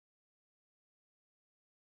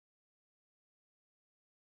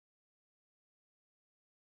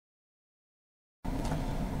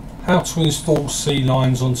How to install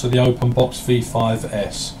C-lines onto the Openbox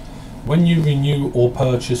V5S. When you renew or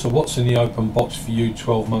purchase a What's in the Openbox for You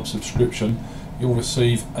 12-month subscription, you'll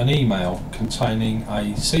receive an email containing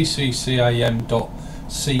a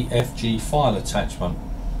CCcam.cfg file attachment.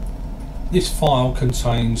 This file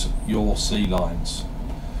contains your C-lines.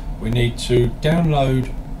 We need to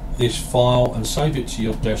download this file and save it to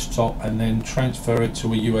your desktop and then transfer it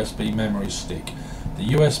to a USB memory stick. The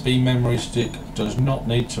USB memory stick does not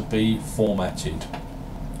need to be formatted.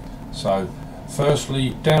 So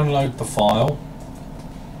firstly, download the file.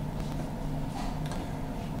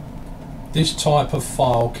 This type of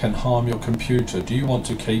file can harm your computer. Do you want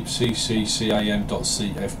to keep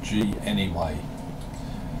CCcam.cfg anyway?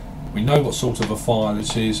 We know what sort of a file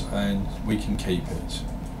it is and we can keep it.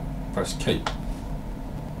 Press keep.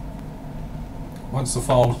 Once the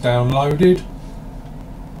file's downloaded,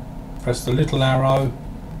 press the little arrow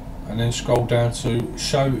and then scroll down to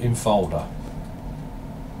show in folder.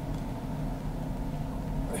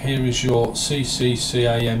 Here is your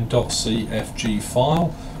CCcam.cfg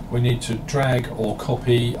file. We need to drag or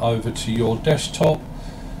copy over to your desktop.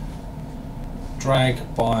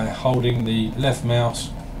 Drag by holding the left mouse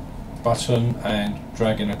button and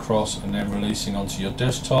dragging across and then releasing onto your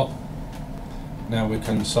desktop. Now we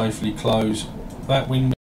can safely close that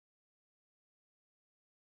window.